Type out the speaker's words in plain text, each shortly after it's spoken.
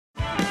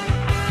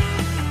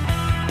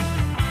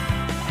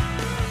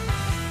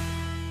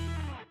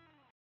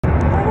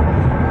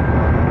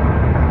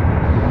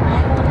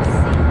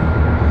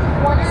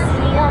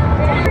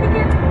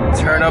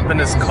right up in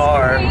his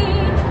car.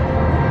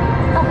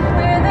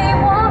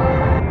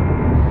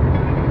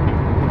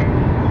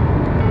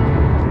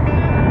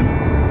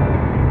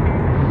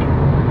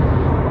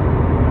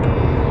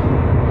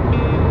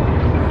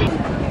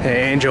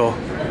 Hey Angel,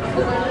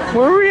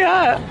 where are we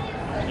at?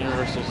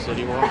 Universal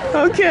City Walk.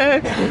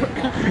 Okay.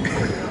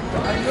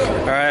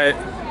 Alright,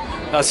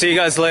 I'll see you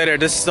guys later.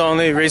 This is the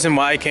only reason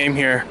why I came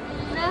here.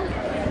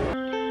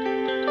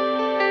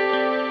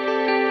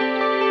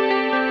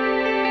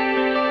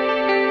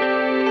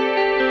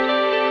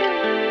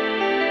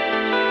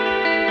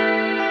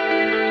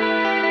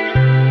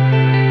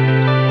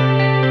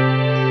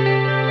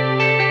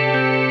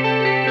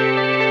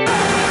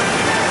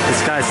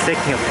 This guy's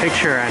taking a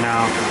picture right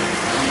now.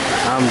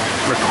 I'm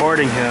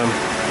recording him.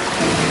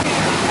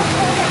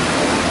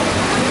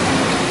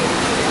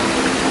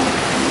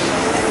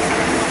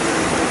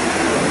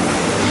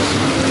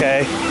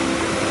 Okay.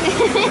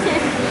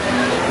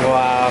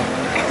 Wow.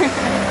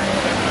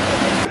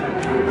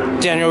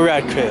 Daniel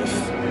Radcliffe.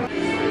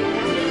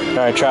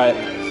 Alright, try it.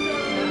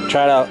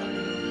 Try it out.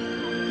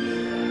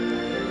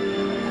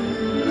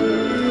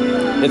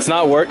 It's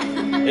not work.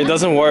 It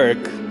doesn't work.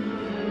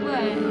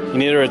 What? You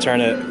need to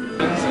return it.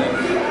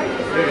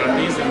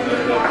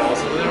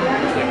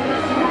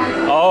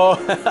 Oh.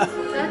 That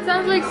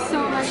sounds like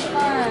so much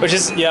fun. Which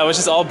is, yeah, let's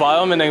just all buy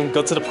them and then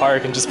go to the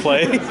park and just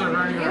play. Where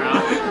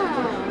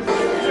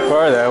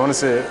are they? I want to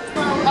see it.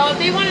 Oh,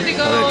 they wanted to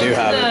go Oh, they do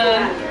have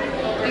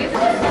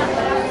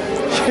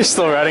it. You're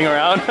still riding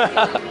around?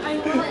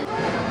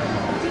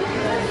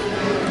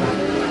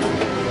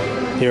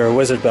 You're a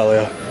wizard,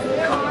 Belia.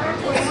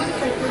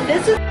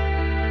 This is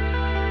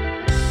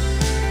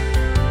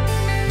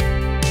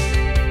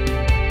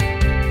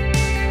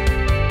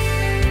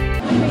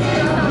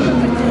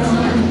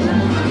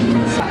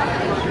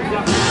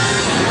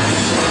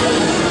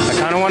I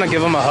kind of want to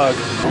give him a hug.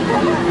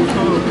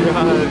 Oh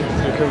god,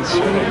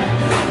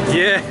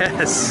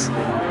 Yes!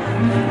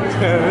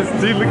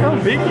 dude, look how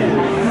big he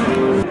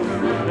is.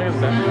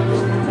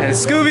 And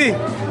Scooby!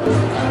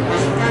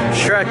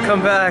 Shrek,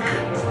 come back.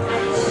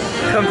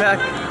 Come back.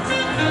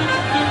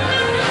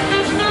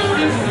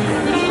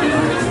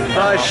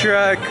 Bye,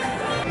 Shrek.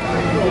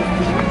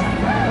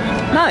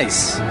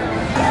 Nice.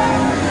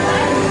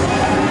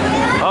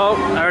 Oh,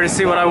 I already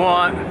see what I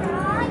want.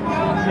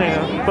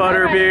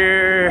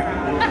 Butterbeer.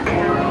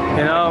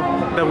 You know,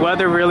 the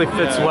weather really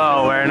fits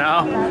well right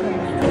now.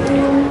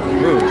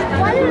 Ooh.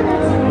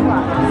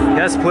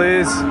 Yes,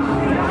 please.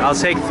 I'll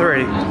take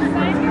 3.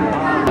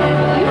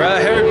 We're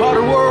at Harry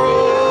Potter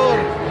World.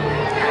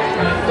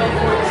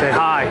 Say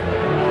hi.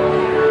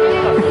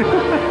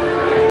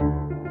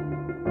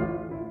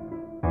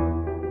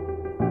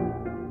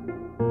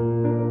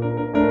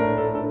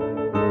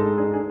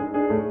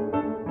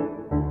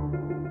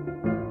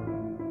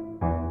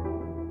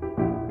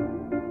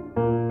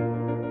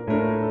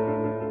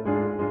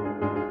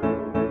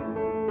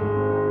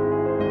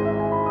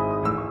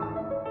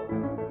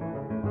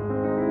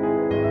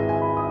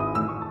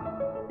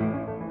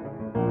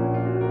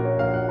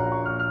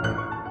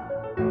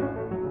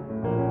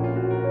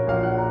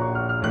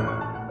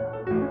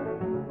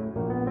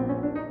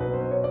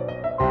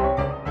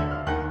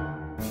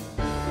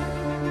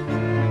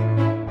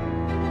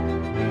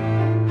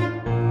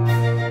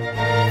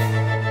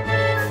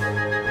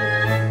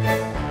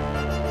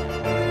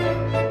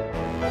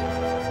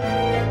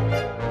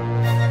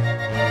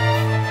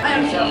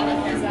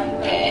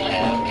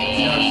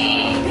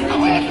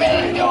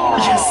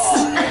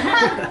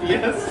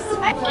 Yes.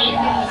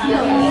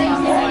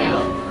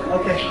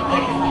 Okay.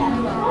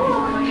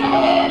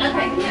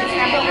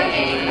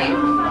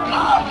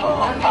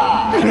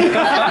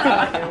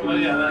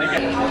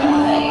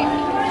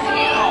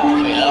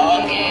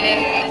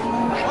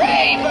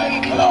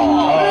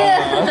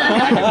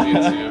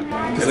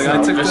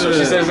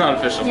 She said it's not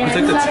official. Yeah, I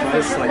took the so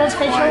test, like, the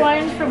official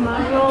ones for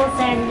muggles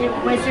and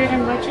wizard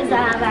and witches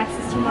that have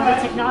access to modern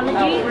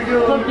technology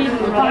will be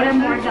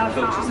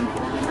Pottermore.com.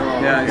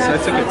 Yeah, so I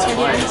took it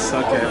twice.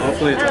 Okay,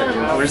 hopefully it's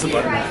okay. Where's the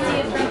button?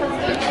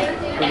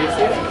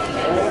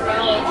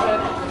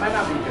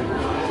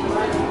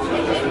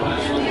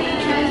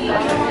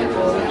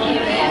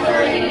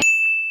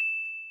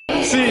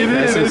 See,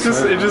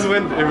 it just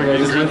went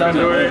down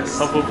the way.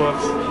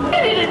 Hufflepuffs. I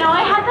didn't know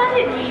I had that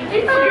in me.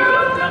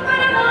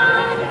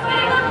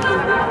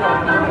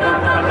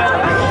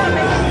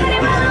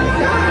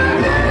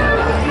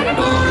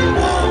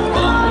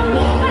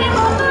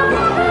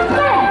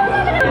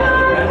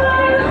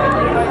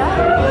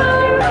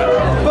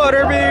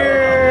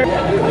 Butterbeer!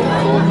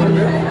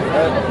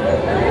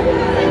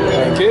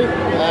 Thank you.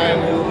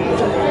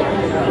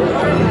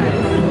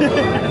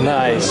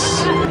 Nice.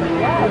 I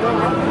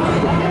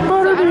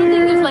don't think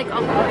there's like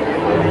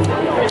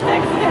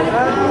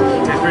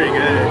Tastes pretty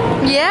good.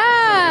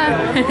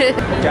 yeah.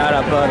 Got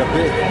a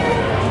butterbeer.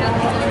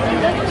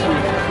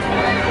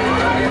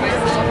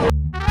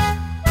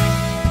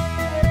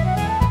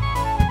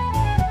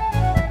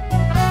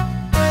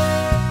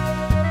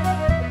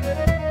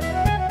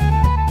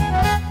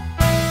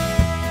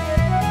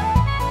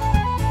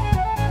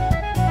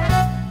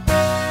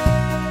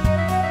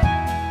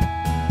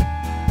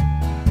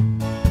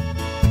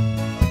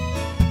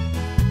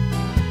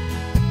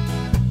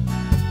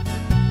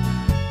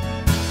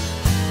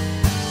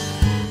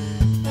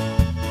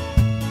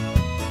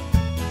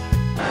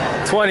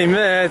 20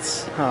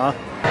 minutes. Huh.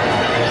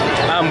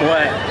 I'm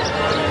wet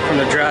from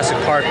the Jurassic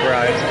Park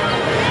ride.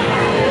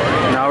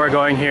 Now we're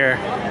going here.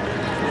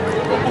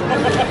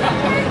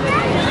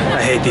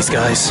 I hate these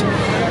guys.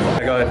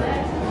 Go ahead.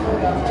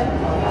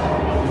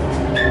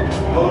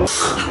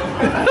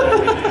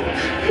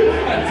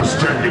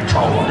 Standing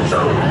tall on his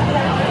own.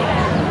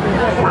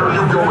 Where are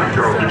you going,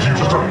 girl? Did you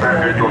just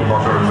abandon your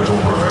mother, little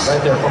brother?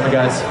 Right there for me,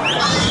 guys.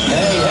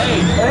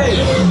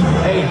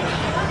 Hey.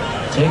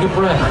 Take a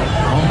breath.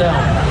 Calm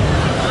down.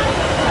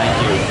 Thank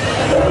you.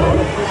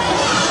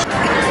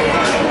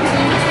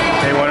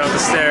 They went up the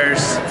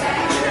stairs.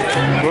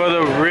 We're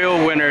the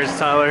real winners,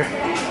 Tyler.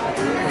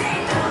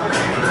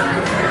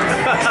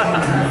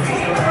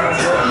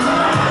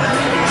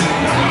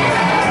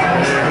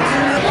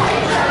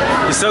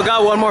 You still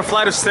got one more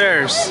flight of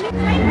stairs.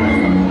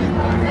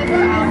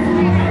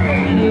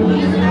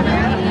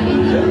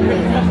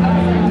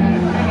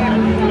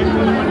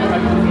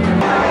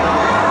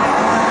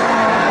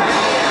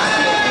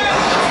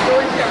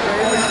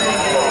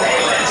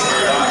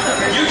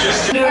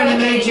 You're an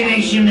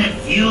imagination that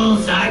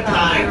fuels our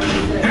party.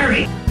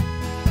 Hurry!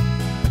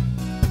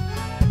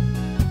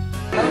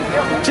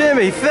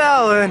 Jimmy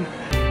Fallon.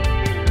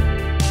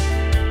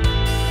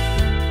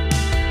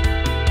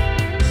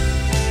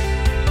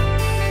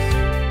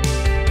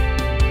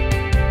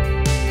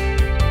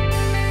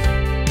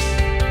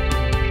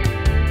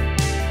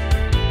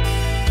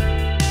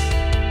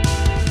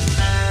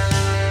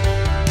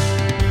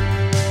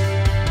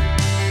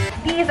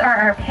 These are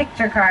our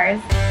picture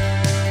cards.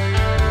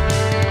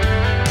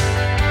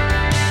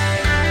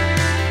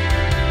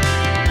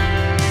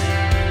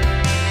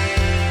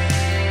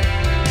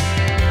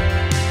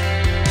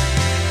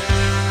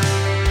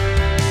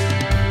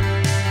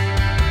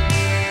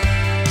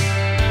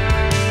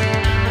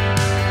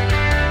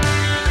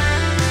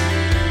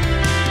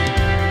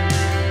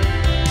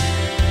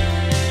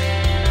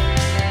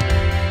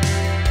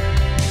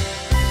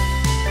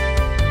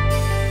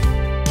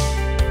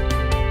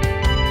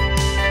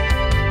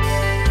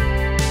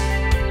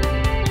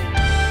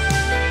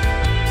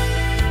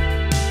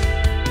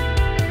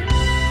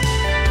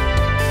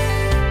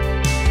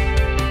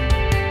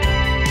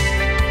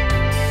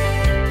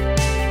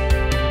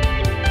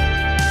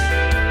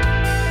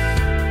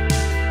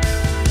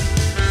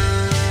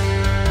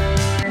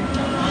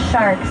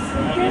 Sharks.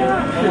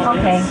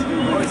 Okay.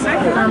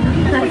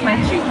 That's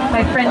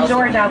my friend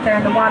George out there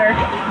in the water.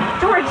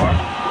 George,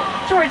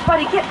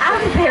 buddy, get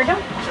out of there!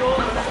 Don't.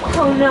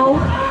 Oh no.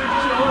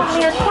 Oh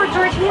man, poor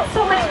George. He had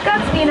so much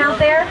guts being out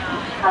there.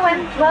 Oh,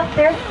 and well,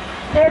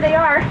 there they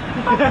are.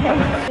 Okay.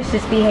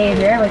 Vicious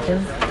behavior, which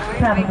is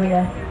probably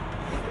a.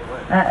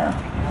 Uh-oh.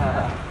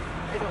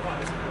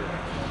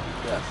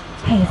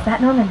 Hey, is that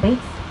Norman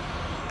Bates?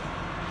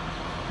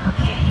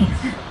 Okay.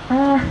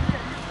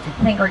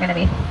 I think we're gonna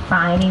be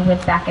fine. He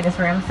went back in his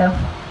room, so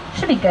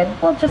should be good.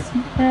 We'll just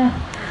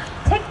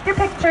take your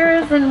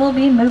pictures and we'll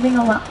be moving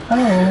along.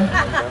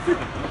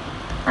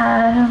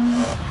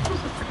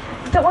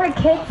 Don't worry,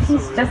 kids.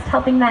 He's just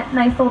helping that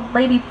nice old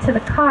lady to the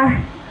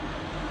car.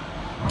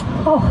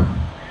 Oh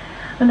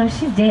no,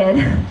 she's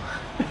dead.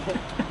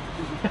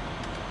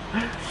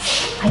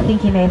 I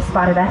think he may have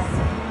spotted us.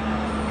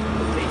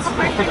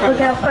 Look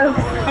out,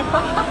 folks.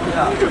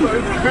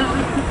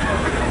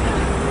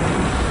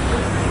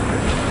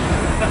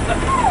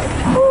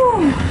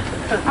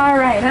 All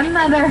right,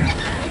 another.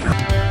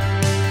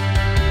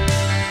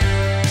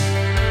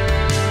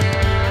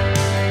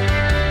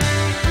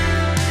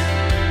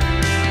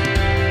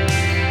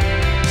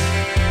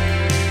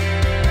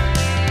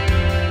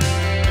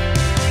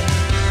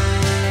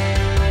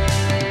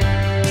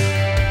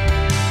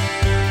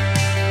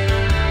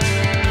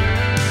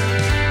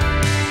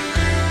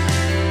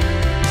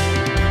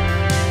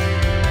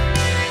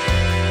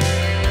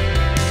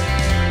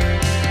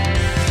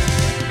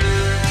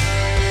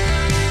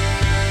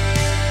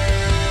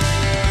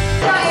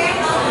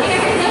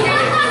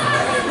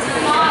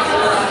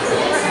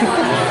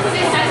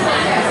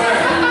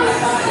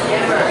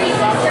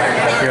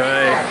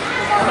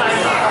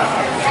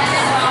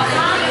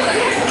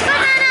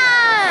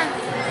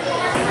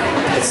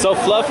 So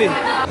fluffy.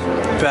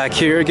 Back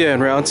here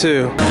again, round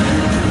two.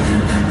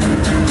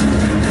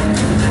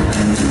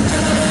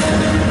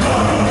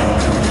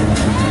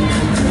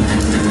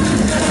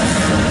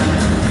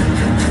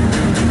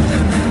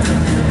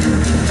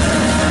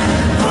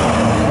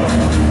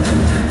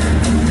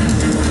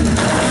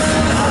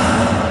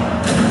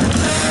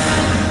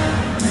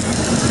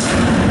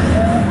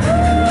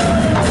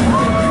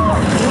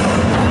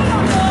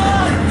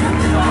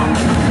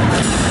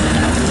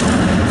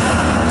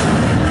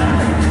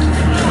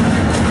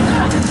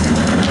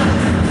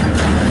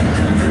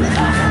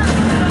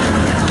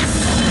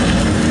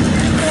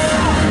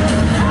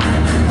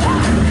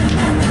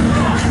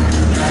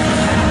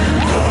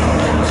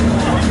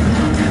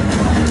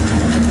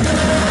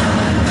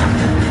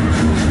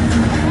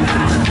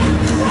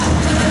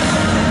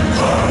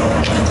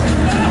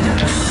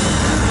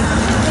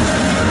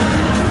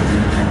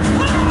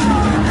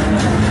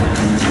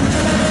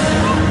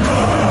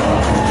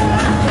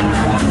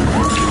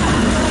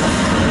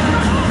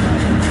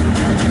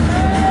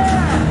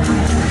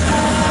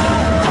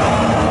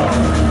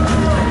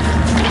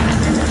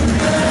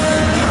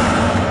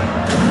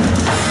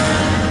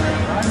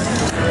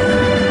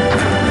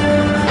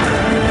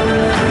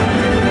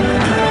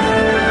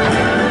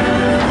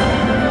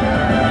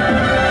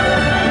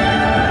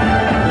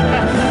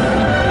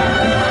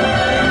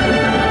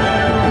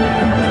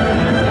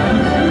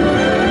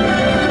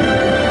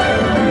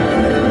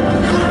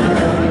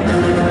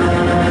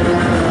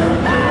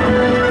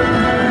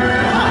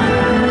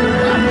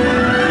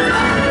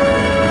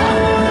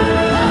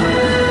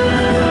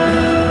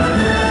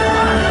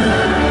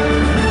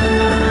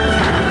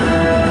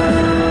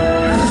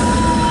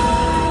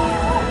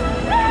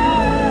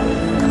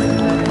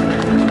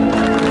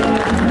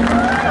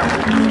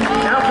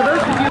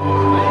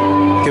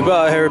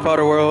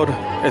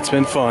 It's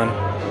been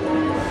fun.